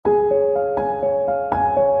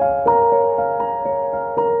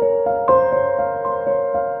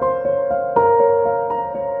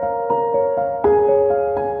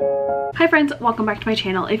friends, welcome back to my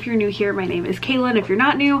channel. If you're new here, my name is Kalynn. If you're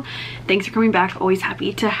not new, thanks for coming back. Always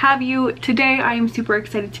happy to have you. Today I am super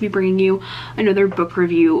excited to be bringing you another book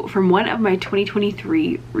review from one of my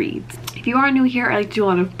 2023 reads. If you are new here, I like to do a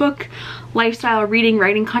lot of book, lifestyle, reading,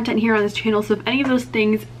 writing content here on this channel, so if any of those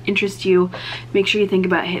things interest you, make sure you think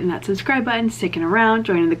about hitting that subscribe button, sticking around,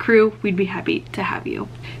 joining the crew. We'd be happy to have you.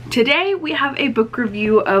 Today we have a book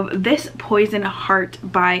review of This Poison Heart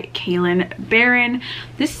by Kalynn Bayron.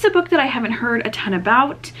 This is a book that I haven't heard a ton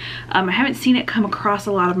about. I haven't seen it come across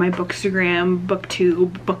a lot of my bookstagram,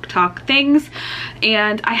 booktube, BookTok things,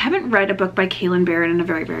 and I haven't read a book by Kalynn Bayron in a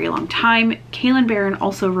very long time. Kalynn Bayron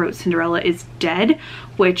also wrote Cinderella is Dead,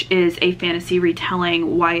 which is a fantasy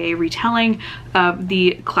retelling, YA retelling of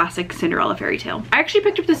the classic Cinderella fairy tale. I actually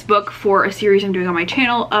picked up this book for a series I'm doing on my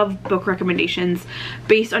channel of book recommendations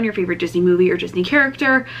based on your favorite Disney movie or Disney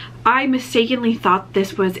character. I mistakenly thought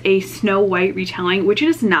this was a Snow White retelling, which it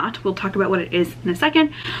is not. We'll talk about what it is in a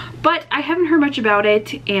second, but I haven't heard much about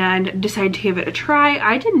it and decided to give it a try.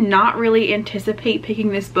 I did not really anticipate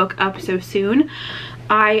picking this book up so soon.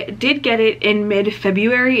 I did get it in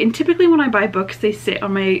mid-February, and typically when I buy books, they sit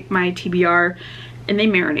on my TBR and they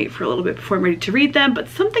marinate for a little bit before I'm ready to read them, but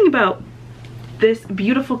something about this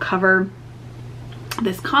beautiful cover,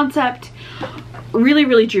 this concept,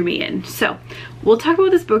 really drew me in. So we'll talk about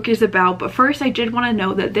what this book is about, but first I did want to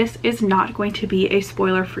note that this is not going to be a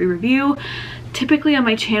spoiler-free review. Typically on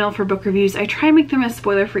my channel for book reviews, I try and make them as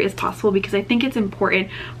spoiler-free as possible because I think it's important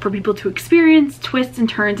for people to experience twists and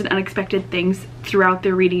turns and unexpected things throughout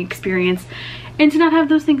their reading experience and to not have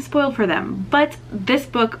those things spoiled for them. But this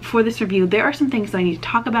book, for this review, there are some things that I need to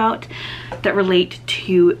talk about that relate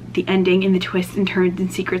to the ending and the twists and turns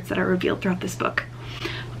and secrets that are revealed throughout this book.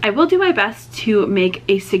 I will do my best to make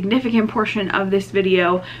a significant portion of this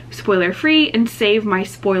video spoiler-free and save my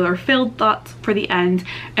spoiler-filled thoughts for the end,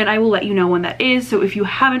 and I will let you know when that is, so if you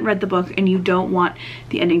haven't read the book and you don't want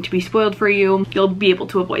the ending to be spoiled for you, you'll be able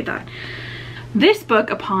to avoid that. This book,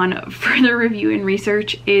 upon further review and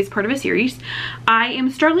research, is part of a series. I am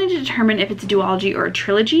struggling to determine if it's a duology or a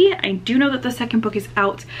trilogy. I do know that the second book is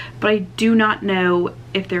out, but I do not know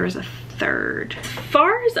if there is a third. As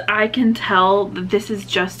far as I can tell, this is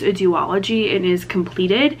just a duology and is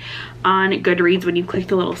completed. On Goodreads, when you click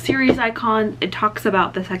the little series icon, it talks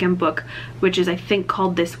about the second book, which is I think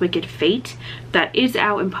called This Wicked Fate, that is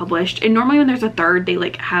out and published. And normally when there's a third, they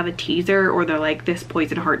like have a teaser or they're like This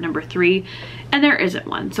Poison Heart #3, and there isn't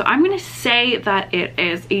one. So I'm gonna say that it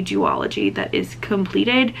is a duology that is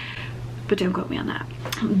completed, but don't quote me on that.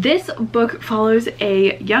 This book follows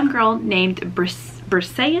a young girl named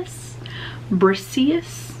Briseis.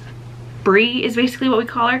 Bree is basically what we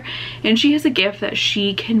call her, and she has a gift that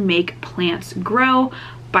she can make plants grow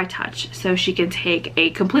by touch. So she can take a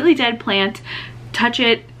completely dead plant, touch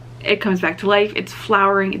it, it comes back to life, it's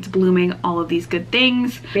flowering, it's blooming, all of these good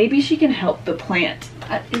things. Maybe she can help the plant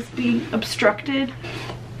that is being obstructed.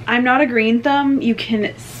 I'm not a green thumb, you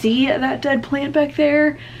can see that dead plant back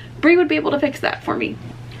there. Bree would be able to fix that for me.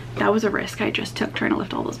 That was a risk I just took trying to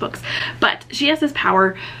lift all those books. But she has this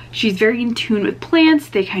power. She's very in tune with plants.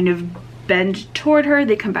 They kind of bend toward her.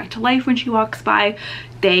 They come back to life when she walks by.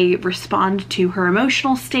 They respond to her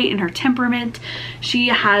emotional state and her temperament. She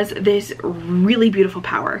has this really beautiful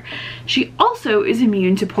power. She also is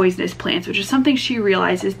immune to poisonous plants, which is something she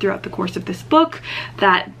realizes throughout the course of this book,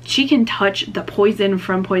 that she can touch the poison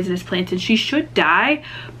from poisonous plants and she should die,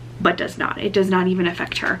 but does not. It does not even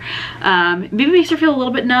affect her. Maybe makes her feel a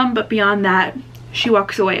little bit numb, but beyond that, she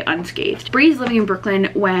walks away unscathed. Bree's living in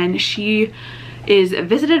Brooklyn when she is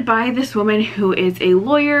visited by this woman who is a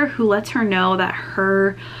lawyer who lets her know that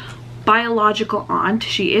her biological aunt,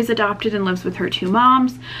 she is adopted and lives with her two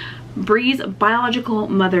moms, Bree's biological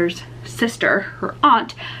mother's sister, her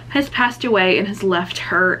aunt, has passed away and has left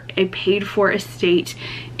her a paid-for estate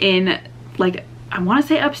in, like, I want to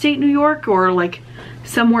say upstate New York, or like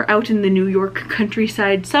somewhere out in the New York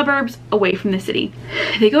countryside suburbs away from the city.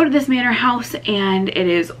 They go to this manor house and it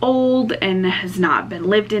is old and has not been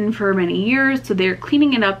lived in for many years, so they're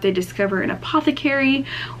cleaning it up. They discover an apothecary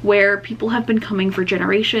where people have been coming for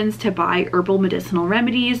generations to buy herbal medicinal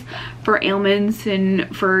remedies for ailments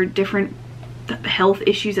and for different health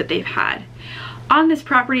issues that they've had. On this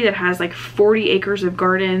property that has like 40 acres of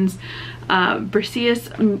gardens,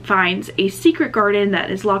 Briseis finds a secret garden that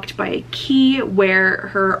is locked by a key where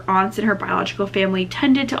her aunts and her biological family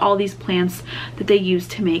tended to all these plants that they use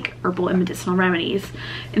to make herbal and medicinal remedies.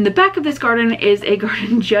 In the back of this garden is a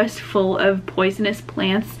garden just full of poisonous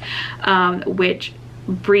plants, which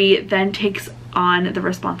Bree then takes on the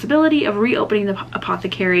responsibility of reopening the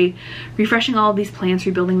apothecary, refreshing all of these plants,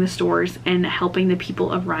 rebuilding the stores, and helping the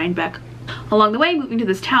people of Rhinebeck Along the way, moving to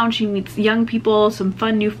this town, she meets young people, some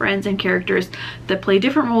fun new friends and characters that play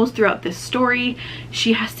different roles throughout this story.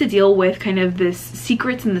 She has to deal with kind of this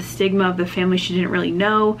secrets and the stigma of the family she didn't really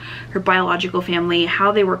know, her biological family,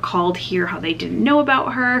 how they were called here, how they didn't know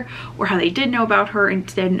about her, or how they did know about her and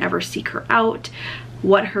didn't ever seek her out,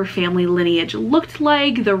 what her family lineage looked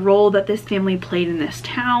like, the role that this family played in this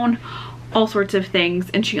town, all sorts of things,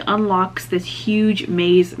 and she unlocks this huge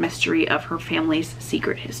maze mystery of her family's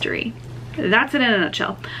secret history. That's it in a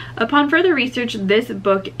nutshell. Upon further research, this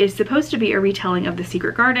book is supposed to be a retelling of The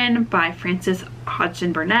Secret Garden by Frances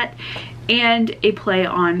Hodgson Burnett and a play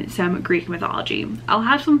on some Greek mythology. I'll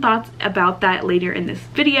have some thoughts about that later in this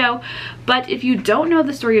video, but if you don't know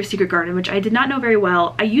the story of Secret Garden, which I did not know very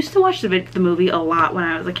well, I used to watch the movie a lot when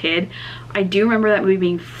I was a kid. I do remember that movie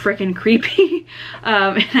being freaking creepy,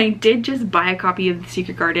 and I did just buy a copy of The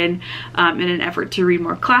Secret Garden in an effort to read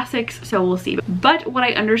more classics, so we'll see. But what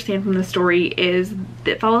I understand from the story is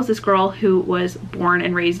it follows this girl who was born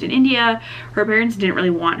and raised in India. Her parents didn't really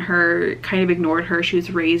want her, kind of ignored her. She was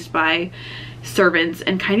raised by servants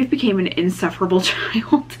and kind of became an insufferable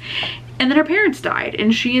child. And then her parents died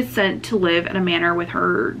and she is sent to live in a manor with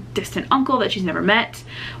her distant uncle that she's never met.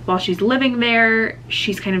 While she's living there,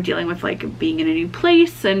 she's kind of dealing with like being in a new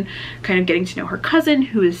place and kind of getting to know her cousin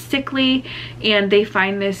who is sickly, and they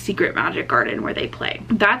find this secret magic garden where they play.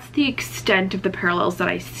 That's the extent of the parallels that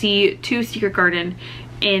I see to Secret Garden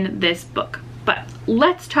in this book. But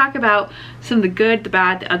let's talk about some of the good, the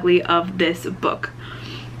bad, the ugly of this book.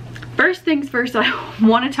 First things first, I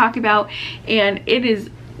want to talk about, and it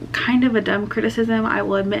is kind of a dumb criticism, I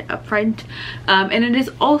will admit up front, and it is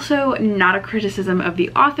also not a criticism of the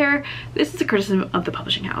author. This is a criticism of the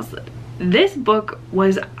publishing house. This book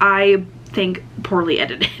was, I think, poorly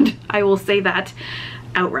edited. I will say that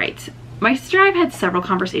outright. My sister and I have had several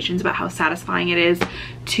conversations about how satisfying it is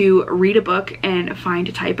to read a book and find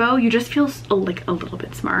a typo. You just feel like a little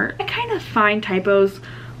bit smart. I kind of find typos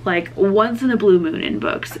like once in a blue moon in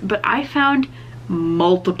books, but I found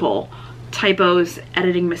multiple typos,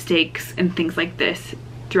 editing mistakes, and things like this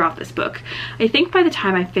throughout this book. I think by the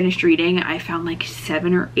time I finished reading, I found like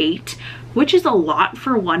 7 or 8, which is a lot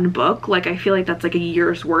for one book. Like, I feel like that's like a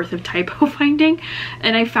year's worth of typo finding,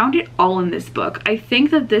 and I found it all in this book. I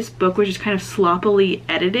think that this book was just kind of sloppily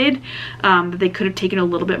edited, that they could have taken a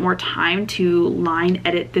little bit more time to line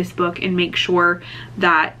edit this book and make sure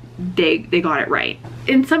that they got it right.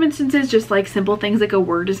 In some instances, just like simple things like a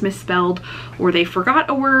word is misspelled, or they forgot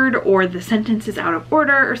a word, or the sentence is out of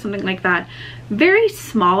order, or something like that. Very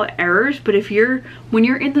small errors, but when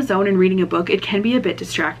you're in the zone and reading a book, it can be a bit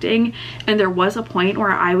distracting. And there was a point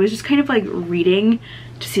where I was just kind of like reading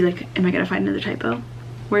to see like, am I gonna find another typo?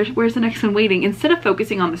 Where's the next one waiting? Instead of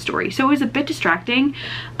focusing on the story. So it was a bit distracting,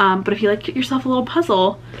 but if you like get yourself a little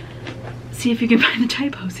puzzle, see if you can find the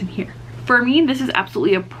typos in here. For me, this is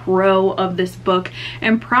absolutely a pro of this book,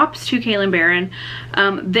 and props to Kalynn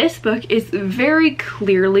Bayron. This book is very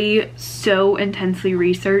clearly so intensely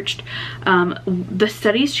researched. The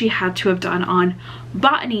studies she had to have done on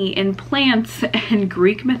botany and plants and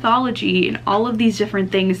Greek mythology and all of these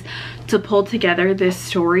different things to pull together this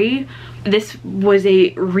story. This was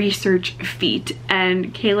a research feat,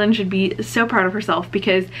 and Kalynn should be so proud of herself,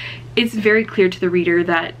 because it's very clear to the reader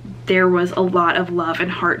that there was a lot of love and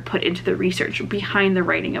heart put into the research behind the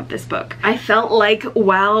writing of this book. I felt like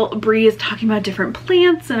while Bree is talking about different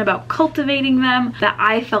plants and about cultivating them, that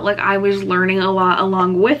I felt like I was learning a lot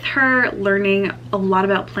along with her, learning a lot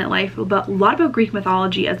about plant life, a lot about Greek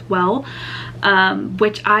mythology as well,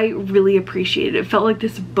 which I really appreciated. It felt like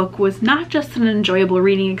this book was not just an enjoyable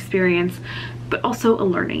reading experience, but also a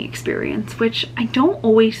learning experience, which I don't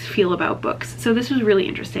always feel about books. So this was really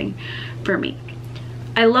interesting for me.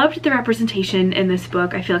 I loved the representation in this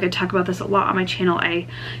book. I feel like I talk about this a lot on my channel. I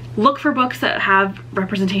look for books that have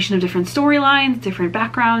representation of different storylines, different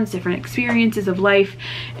backgrounds, different experiences of life,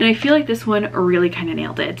 and I feel like this one really kind of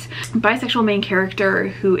nailed it. Bisexual main character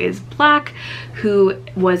who is Black, who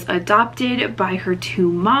was adopted by her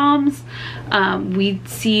 2 moms. We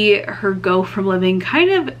see her go from living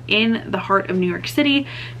kind of in the heart of New York City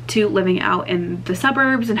to living out in the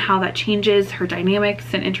suburbs, and how that changes her dynamics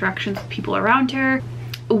and interactions with people around her.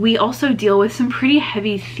 We also deal with some pretty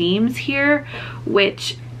heavy themes here,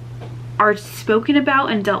 which are spoken about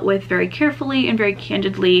and dealt with very carefully and very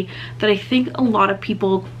candidly, that I think a lot of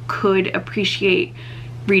people could appreciate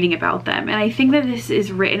reading about them. And I think that this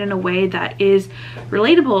is written in a way that is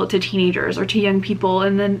relatable to teenagers or to young people,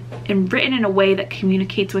 and written in a way that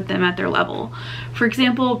communicates with them at their level. For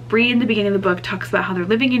example, Bree in the beginning of the book talks about how they're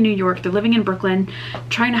living in New York, they're living in Brooklyn,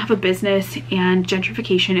 trying to have a business, and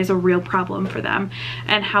gentrification is a real problem for them,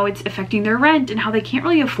 and how it's affecting their rent, and how they can't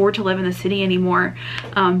really afford to live in the city anymore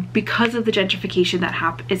because of the gentrification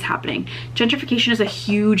that is happening. Gentrification is a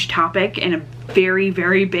huge topic and a very,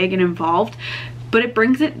 very big and involved, but it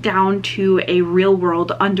brings it down to a real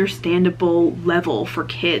world understandable level for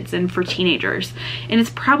kids and for teenagers. And it's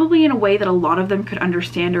probably in a way that a lot of them could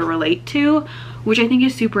understand or relate to, which I think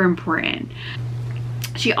is super important.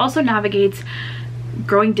 She also navigates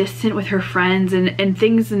growing distant with her friends and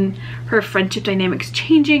things in her friendship dynamics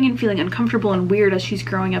changing and feeling uncomfortable and weird as she's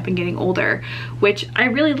growing up and getting older, which I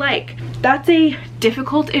really like. That's a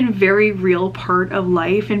difficult and very real part of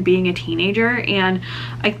life and being a teenager, and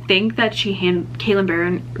I think that Kalynn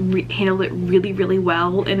Bayron handled it really, really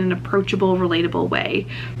well in an approachable, relatable way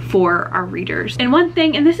for our readers. And one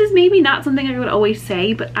thing, and this is maybe not something I would always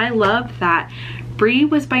say, but I love that Bree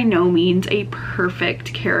was by no means a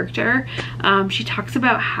perfect character. She talks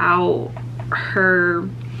about how her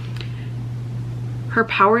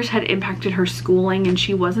powers had impacted her schooling, and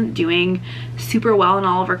she wasn't doing super well in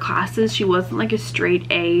all of her classes. She wasn't like a straight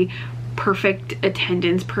A, perfect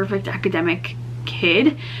attendance, perfect academic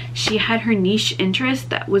kid. She had her niche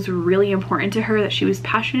interest that was really important to her, that she was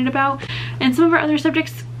passionate about, and some of her other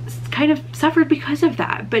subjects kind of suffered because of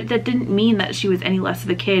that, but that didn't mean that she was any less of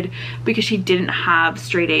a kid because she didn't have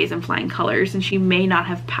straight A's and flying colors, and she may not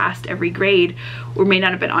have passed every grade or may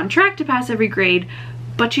not have been on track to pass every grade,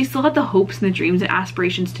 but she still had the hopes and the dreams and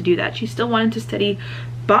aspirations to do that. She still wanted to study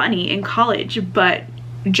botany in college, but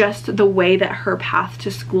just the way that her path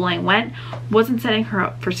to schooling went wasn't setting her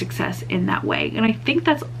up for success in that way. And I think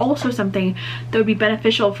that's also something that would be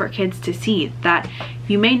beneficial for kids to see, that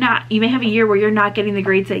you may have a year where you're not getting the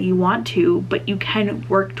grades that you want to, but you can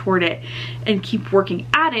work toward it and keep working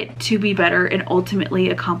at it to be better and ultimately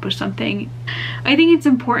accomplish something. I think it's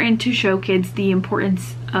important to show kids the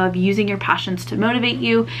importance of using your passions to motivate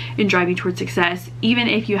you and drive you towards success. Even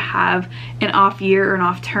if you have an off year or an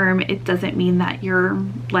off term, it doesn't mean that your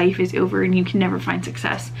life is over and you can never find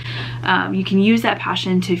success. You can use that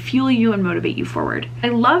passion to fuel you and motivate you forward. I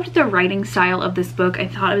loved the writing style of this book. I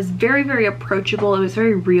thought it was very, very approachable. It was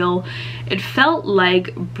very real. It felt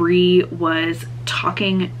like Bree was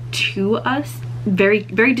talking to us very,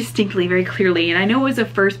 very distinctly, very clearly. And I know it was a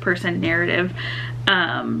first person narrative,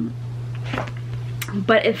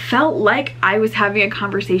 but it felt like I was having a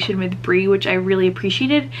conversation with Bree, which I really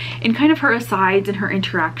appreciated. And kind of her asides and her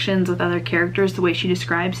interactions with other characters, the way she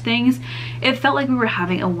describes things, it felt like we were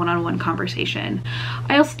having a one-on-one conversation.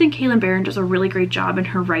 I also think Kalynn Bayron does a really great job in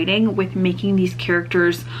her writing with making these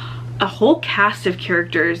characters, a whole cast of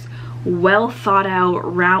characters, well thought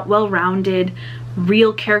out, well-rounded,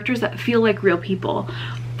 real characters that feel like real people.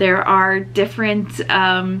 There are different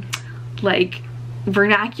like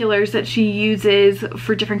vernaculars that she uses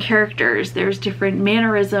for different characters. There's different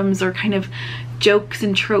mannerisms or kind of jokes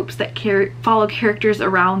and tropes that follow characters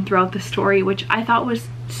around throughout the story, which I thought was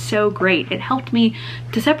so great. It helped me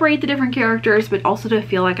to separate the different characters, but also to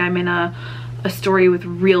feel like I'm in a story with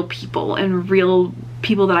real people and real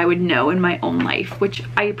people that I would know in my own life, which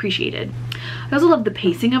I appreciated. I also love the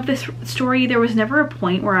pacing of this story. There was never a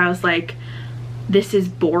point where I was like, this is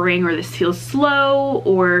boring, or this feels slow,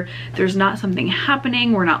 or there's not something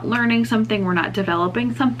happening, we're not learning something, we're not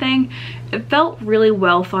developing something. It felt really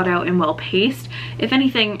well thought out and well paced. If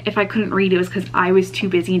anything, if I couldn't read, it was because I was too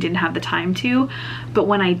busy and didn't have the time to. But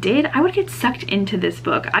when I did, I would get sucked into this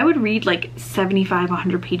book. I would read like 75,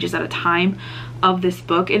 100 pages at a time of this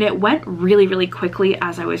book, and it went really, really quickly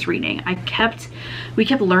as I was reading. We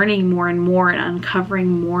kept learning more and more and uncovering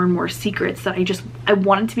more and more secrets that I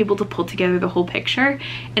wanted to be able to pull together the whole picture,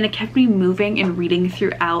 and it kept me moving and reading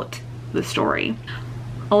throughout the story.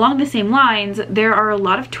 Along the same lines, there are a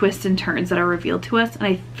lot of twists and turns that are revealed to us, and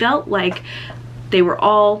I felt like they were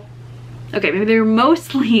all, okay, maybe they were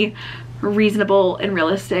mostly reasonable and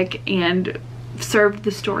realistic and served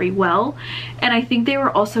the story well, and I think they were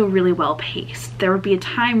also really well paced. There would be a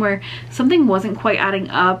time where something wasn't quite adding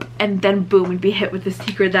up, and then boom, we'd be hit with the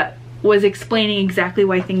secret that was explaining exactly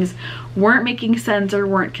why things weren't making sense or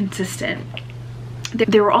weren't consistent.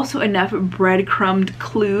 There were also enough breadcrumbed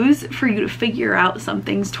clues for you to figure out some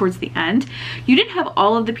things towards the end. You didn't have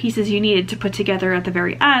all of the pieces you needed to put together at the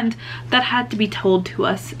very end that had to be told to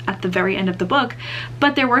us at the very end of the book,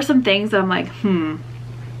 but there were some things that I'm like,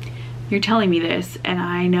 you're telling me this, and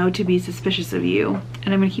I know to be suspicious of you,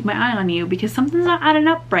 and I'm gonna keep my eye on you because something's not adding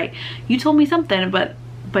up right. You told me something, but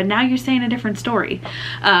but now you're saying a different story.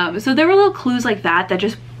 So there were little clues like that that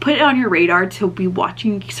just put it on your radar to be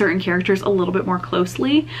watching certain characters a little bit more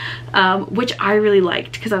closely, which I really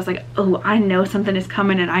liked, because I was like, oh, I know something is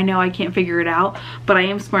coming and I know I can't figure it out, but I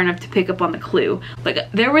am smart enough to pick up on the clue.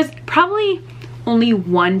 Like, there was probably only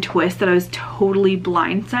one twist that I was totally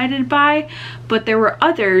blindsided by, but there were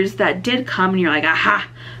others that did come and you're like, aha,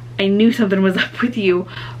 I knew something was up with you,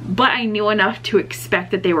 but I knew enough to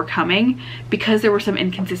expect that they were coming because there were some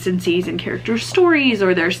inconsistencies in characters' stories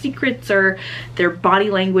or their secrets or their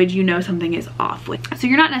body language. You know something is off with. So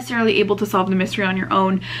you're not necessarily able to solve the mystery on your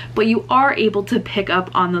own, but you are able to pick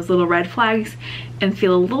up on those little red flags and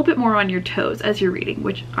feel a little bit more on your toes as you're reading,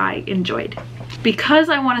 which I enjoyed. Because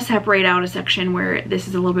I want to separate out a section where this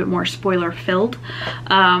is a little bit more spoiler filled,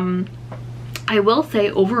 I will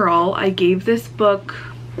say overall I gave this book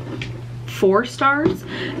 4 stars.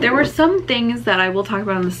 There were some things that I will talk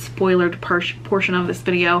about in the spoilered portion of this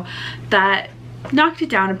video that knocked it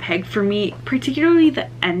down a peg for me, particularly the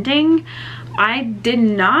ending. I did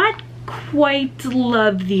not quite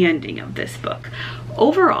love the ending of this book.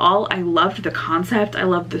 Overall, I loved the concept, I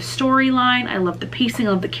loved the storyline, I loved the pacing,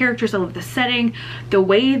 I loved the characters, I loved the setting, the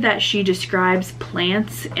way that she describes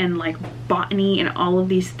plants and like botany and all of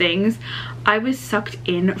these things. I was sucked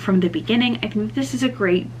in from the beginning. I think this is a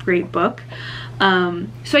great book.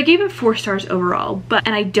 So I gave it 4 stars overall,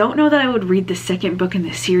 and I don't know that I would read the second book in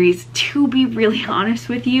the series, to be really honest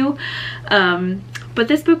with you. But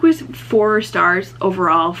this book was 4 stars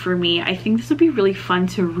overall for me. I think this would be really fun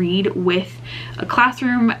to read with a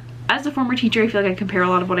classroom. As a former teacher, I feel like I compare a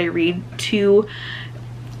lot of what I read to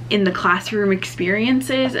in the classroom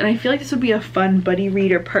experiences, and I feel like this would be a fun buddy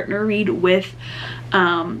read or partner read with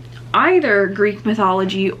either Greek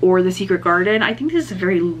mythology or The Secret Garden. I think this is a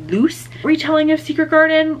very loose retelling of Secret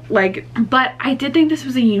Garden, but I did think this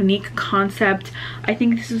was a unique concept. I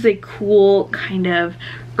think this is a cool kind of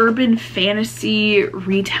urban fantasy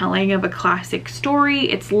retelling of a classic story.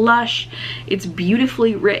 It's lush, it's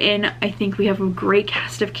beautifully written. I think we have a great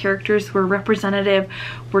cast of characters who are representative.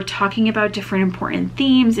 We're talking about different important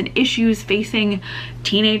themes and issues facing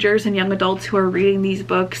teenagers and young adults who are reading these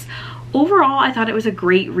books. Overall, I thought it was a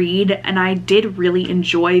great read, and I did really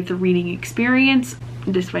enjoy the reading experience,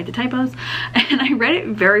 despite the typos, and I read it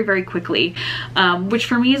very quickly, which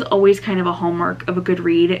for me is always kind of a hallmark of a good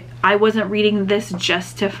read. I wasn't reading this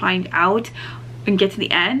just to find out and get to the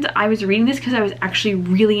end. I was reading this because I was actually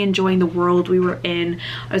really enjoying the world we were in.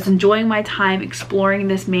 I was enjoying my time exploring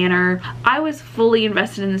this manor. I was fully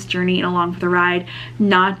invested in this journey and along for the ride,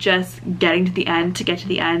 not just getting to the end to get to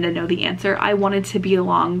the end and know the answer. I wanted to be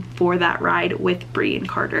along for that ride with Bree and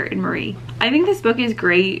Carter and Marie. I think this book is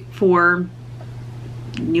great for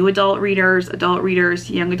new adult readers,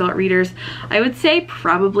 young adult readers. I would say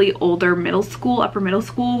probably older middle school, upper middle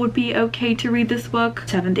school would be okay to read this book.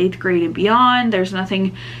 7th, 8th grade and beyond. There's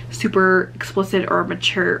nothing super explicit or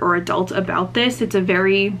mature or adult about this. It's a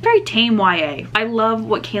very tame YA. I love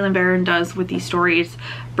what Kalynn Bayron does with these stories,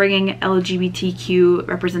 bringing LGBTQ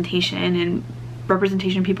representation and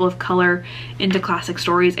representation of people of color into classic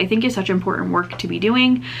stories. I think is such important work to be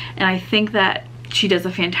doing, and I think that she does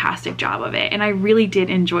a fantastic job of it, and I really did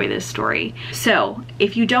enjoy this story. So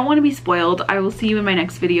if you don't want to be spoiled, I will see you in my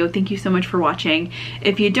next video. Thank you so much for watching.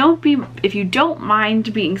 If you don't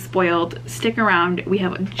mind being spoiled, stick around. We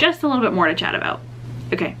have just a little bit more to chat about.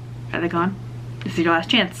 Okay, are they gone? This is your last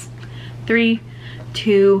chance. 3,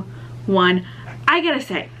 2, 1. I gotta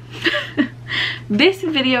say,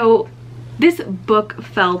 this book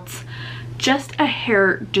felt just a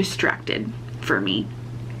hair distracted for me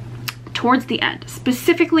towards the end.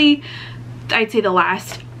 Specifically, I'd say the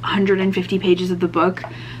last 150 pages of the book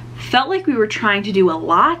felt like we were trying to do a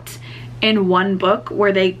lot in one book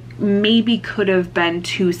where they maybe could have been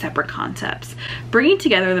 2 separate concepts. Bringing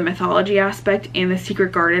together the mythology aspect and the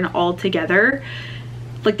Secret Garden all together,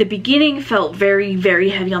 like the beginning felt very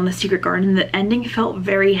heavy on the Secret Garden, the ending felt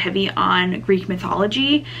very heavy on Greek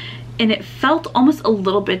mythology, and it felt almost a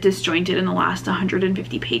little bit disjointed in the last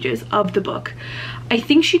 150 pages of the book. I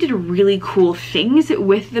think she did really cool things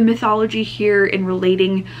with the mythology here in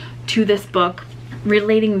relating to this book,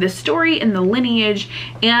 relating the story and the lineage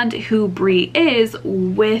and who Bree is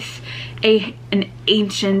with an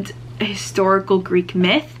ancient historical Greek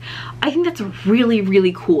myth. I think that's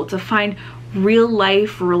really cool to find real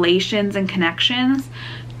life relations and connections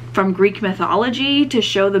from Greek mythology to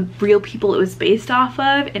show the real people it was based off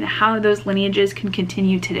of and how those lineages can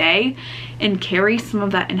continue today and carry some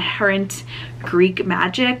of that inherent Greek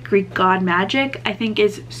magic, Greek god magic. I think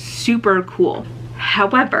is super cool.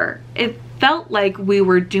 However, it felt like we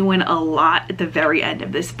were doing a lot at the very end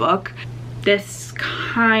of this book. this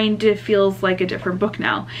kind of feels like a different book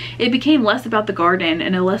now. It became less about the garden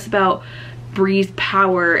and less about Bree's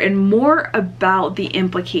power and more about the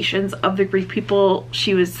implications of the Greek people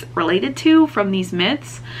she was related to from these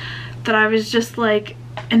myths, that I was just like,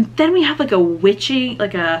 and then we have like a witching,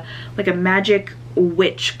 like a magic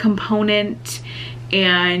witch component,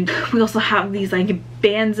 and we also have these like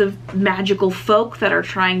bands of magical folk that are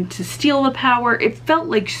trying to steal the power. It felt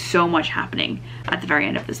like so much happening at the very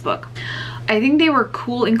end of this book. I think they were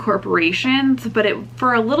cool incorporations, but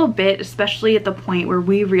for a little bit, especially at the point where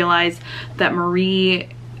we realize that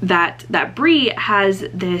that Bree has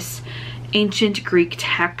this ancient Greek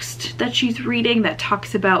text that she's reading that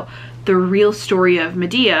talks about the real story of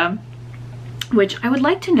Medea, which I would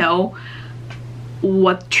like to know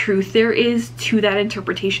what truth there is to that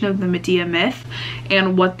interpretation of the Medea myth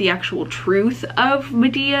and what the actual truth of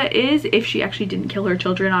Medea is, if she actually didn't kill her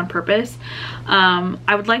children on purpose.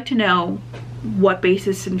 I would like to know what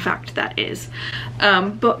basis in fact that is.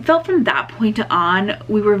 But felt from that point on,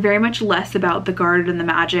 we were very much less about the garden and the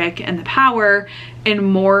magic and the power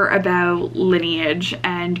and more about lineage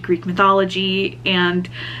and Greek mythology. And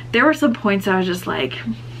there were some points I was just like,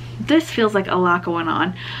 this feels like a lot going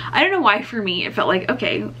on. I don't know why for me it felt like,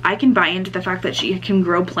 okay, I can buy into the fact that she can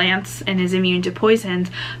grow plants and is immune to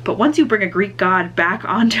poisons, but once you bring a Greek god back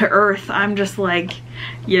onto Earth, I'm just like,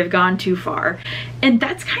 you've gone too far. And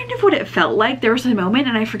that's kind of what it felt like. There was a moment,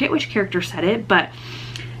 and I forget which character said it, but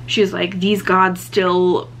she was like, these gods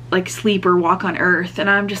still like sleep or walk on Earth, and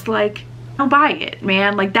I'm just like, don't buy it,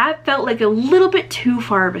 man. Like that felt like a little bit too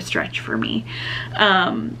far of a stretch for me.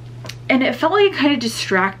 And it felt like it kind of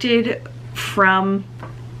distracted from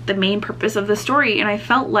the main purpose of the story. And I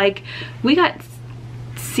felt like we got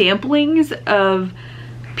samplings of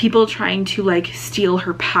people trying to like steal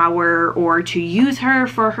her power or to use her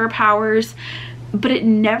for her powers, but it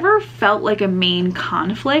never felt like a main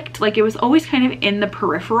conflict. Like it was always kind of in the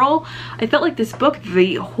peripheral. I felt like this book,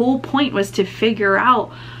 the whole point was to figure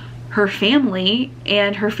out her family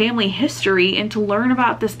and her family history and to learn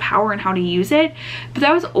about this power and how to use it. But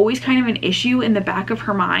that was always kind of an issue in the back of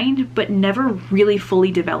her mind, but never really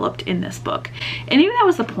fully developed in this book. And maybe that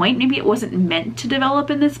was the point. Maybe it wasn't meant to develop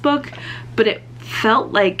in this book, but it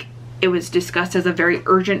felt like it was discussed as a very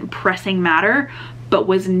urgent, pressing matter, but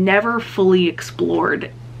was never fully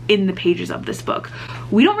explored in the pages of this book.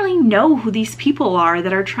 We don't really know who these people are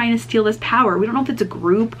that are trying to steal this power. We don't know if it's a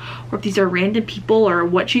group or if these are random people or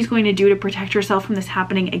what she's going to do to protect herself from this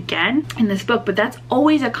happening again in this book. But that's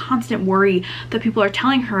always a constant worry that people are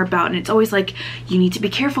telling her about. And it's always like, you need to be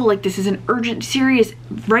careful. Like this is an urgent, serious,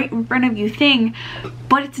 right in front of you thing,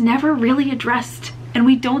 but it's never really addressed. And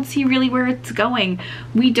we don't see really where it's going.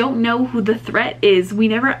 We don't know who the threat is.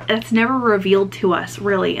 That's never revealed to us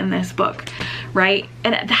really in this book, right?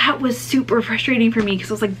 And that was super frustrating for me because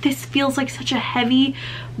I was like, this feels like such a heavy,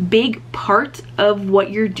 big part of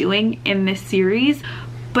what you're doing in this series.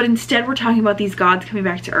 But instead we're talking about these gods coming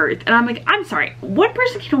back to Earth. And I'm like, I'm sorry, one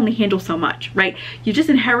person can only handle so much, right? You just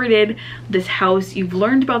inherited this house, you've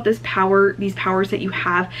learned about this power, these powers that you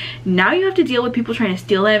have. Now you have to deal with people trying to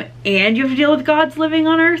steal them, and you have to deal with gods living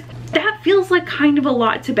on Earth. That feels like kind of a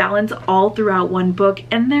lot to balance all throughout one book,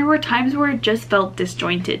 and there were times where it just felt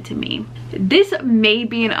disjointed to me. This may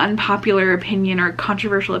be an unpopular opinion or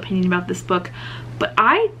controversial opinion about this book, but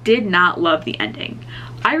I did not love the ending.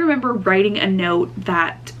 I remember writing a note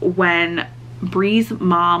that when Bree's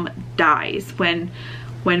mom dies, when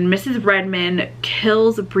Mrs. Redmond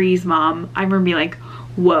kills Bree's mom, I remember being like,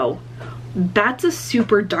 whoa, that's a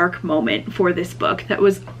super dark moment for this book that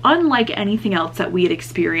was unlike anything else that we had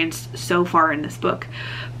experienced so far in this book.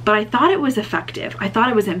 But I thought it was effective. I thought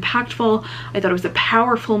it was impactful. I thought it was a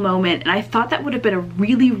powerful moment. And I thought that would have been a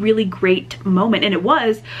really, really great moment. And it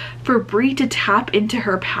was for Bree to tap into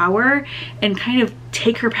her power and kind of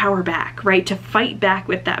take her power back, right? To fight back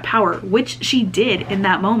with that power, which she did in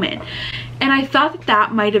that moment. And I thought that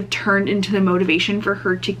that might have turned into the motivation for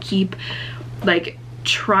her to keep like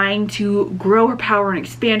trying to grow her power and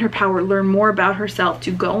expand her power, learn more about herself, to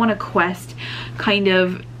go on a quest kind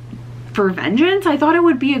of for vengeance. I thought it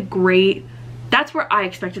would be a great, that's where I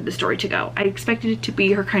expected the story to go. I expected it to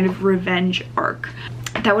be her kind of revenge arc.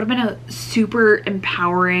 That would have been a super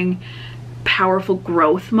empowering, powerful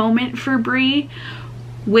growth moment for Bree,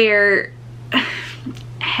 where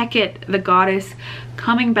Hecate, the goddess,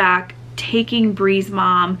 coming back, taking Bree's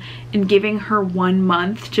mom and giving her 1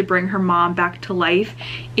 month to bring her mom back to life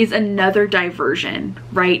is another diversion.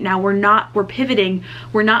 Right now we're pivoting.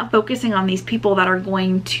 We're not focusing on these people that are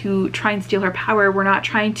going to try and steal her power. We're not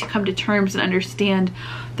trying to come to terms and understand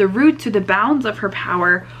the roots or the bounds of her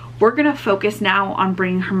power. we're gonna focus now on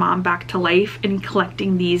bringing her mom back to life and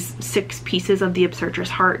collecting these 6 pieces of the Absurtress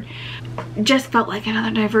heart. Just felt like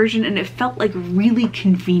another diversion, and it felt like really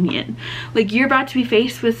convenient. Like, you're about to be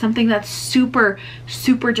faced with something that's super,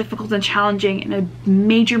 super difficult and challenging and a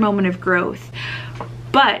major moment of growth,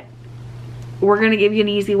 but we're gonna give you an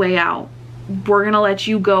easy way out. We're gonna let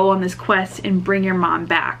you go on this quest and bring your mom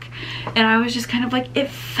back. And I was just kind of like, it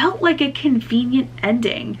felt like a convenient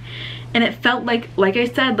ending. And it felt like I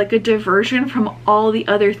said, like a diversion from all the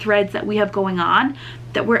other threads that we have going on,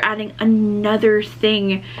 that we're adding another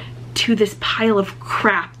thing to this pile of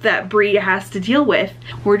crap that Bree has to deal with.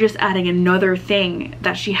 We're just adding another thing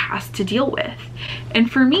that she has to deal with.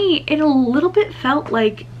 And for me, it a little bit felt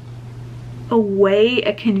like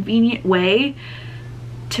a convenient way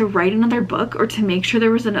to write another book, or to make sure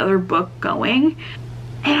there was another book going.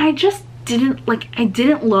 And I just didn't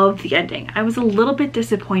love the ending. I was a little bit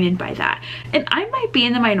disappointed by that. And I might be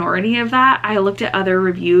in the minority of that. I looked at other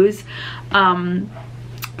reviews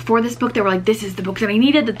for this book that were like, this is the book that I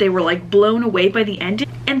needed, that they were like blown away by the ending.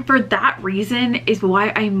 And for that reason is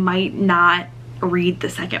why I might not read the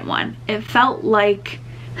second one. It felt like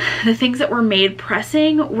the things that were made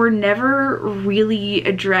pressing were never really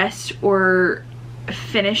addressed or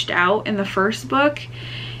finished out in the first book,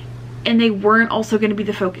 and they weren't also going to be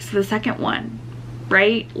the focus of the second one,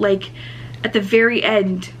 right? Like, at the very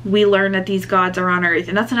end, we learn that these gods are on Earth,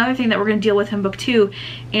 and that's another thing that we're going to deal with in book 2.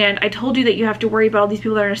 And I told you that you have to worry about all these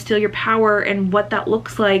people that are going to steal your power and what that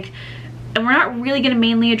looks like, and we're not really going to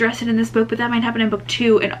mainly address it in this book, but that might happen in book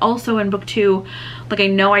 2. And also in book 2, like, I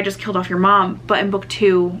know I just killed off your mom, but in book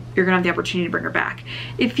 2 you're gonna have the opportunity to bring her back.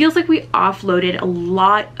 It feels like we offloaded a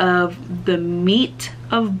lot of the meat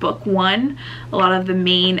of book 1, a lot of the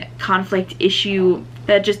main conflict issue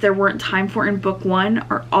that just there weren't time for in book 1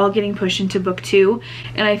 are all getting pushed into book 2,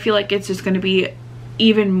 and I feel like it's just going to be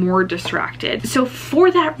even more distracted. So for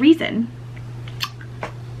that reason,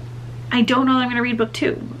 I don't know that I'm going to read book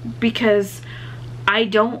 2, because I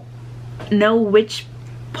don't know which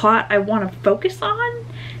plot I want to focus on,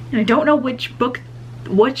 and I don't know which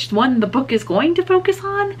one the book is going to focus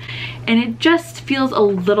on, and it just feels a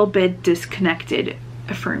little bit disconnected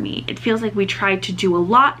for me. It feels like we tried to do a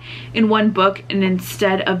lot in one book, and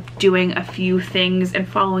instead of doing a few things and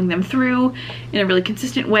following them through in a really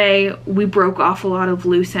consistent way, we broke off a lot of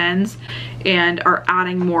loose ends and are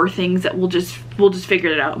adding more things that we'll just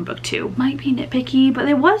figure it out in book 2. Might be nitpicky, but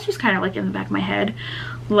it was just kind of like in the back of my head.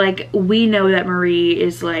 Like, we know that Marie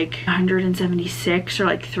is like 176 or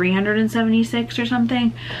like 376 or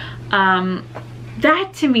something.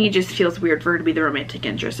 That to me just feels weird for her to be the romantic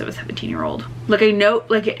interest of a 17-year-old. Like, I know,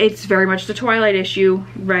 like, it's very much the Twilight issue,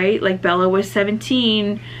 right? Like, Bella was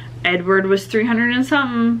 17, Edward was 300 and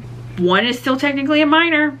something. One is still technically a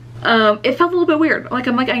minor. It felt a little bit weird. Like,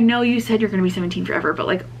 I'm like, I know you said you're gonna be 17 forever, but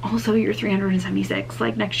like, also you're 376.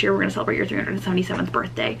 Like, next year we're gonna celebrate your 377th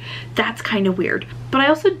birthday. That's kind of weird. But I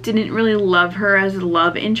also didn't really love her as a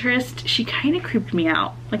love interest. She kind of creeped me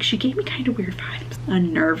out. Like, she gave me kind of weird vibes.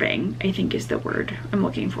 Unnerving, I think, is the word I'm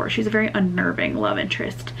looking for. She's a very unnerving love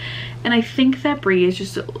interest. And I think that Bree is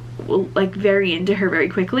just like very into her very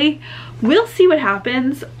quickly. We'll see what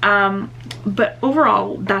happens. But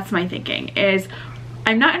overall, that's my thinking, is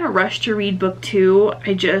I'm not in a rush to read book 2.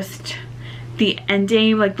 The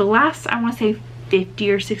ending, like the last, I want to say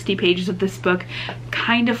 50 or 60 pages of this book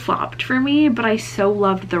kind of flopped for me, but I so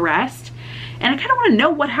loved the rest. And I kind of want to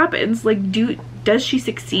know what happens. Like, does she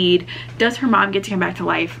succeed? Does her mom get to come back to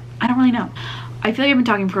life? I don't really know. I feel like I've been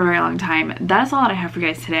talking for a very long time. That's all that I have for you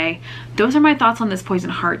guys today. Those are my thoughts on This Poison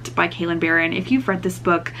Heart by Kalynn Bayron. If you've read this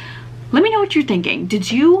book, let me know what you're thinking.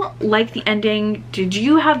 Did you like the ending? Did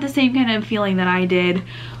you have the same kind of feeling that I did?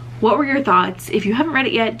 What were your thoughts? If you haven't read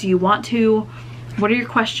it yet, do you want to? What are your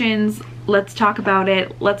questions? Let's talk about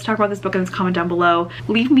it. Let's talk about this book in this comment down below.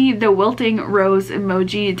 Leave me the wilting rose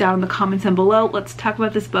emoji down in the comments down below. Let's talk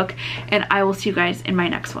about this book, and I will see you guys in my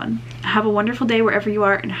next one. Have a wonderful day wherever you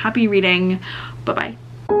are, and happy reading. Bye-bye.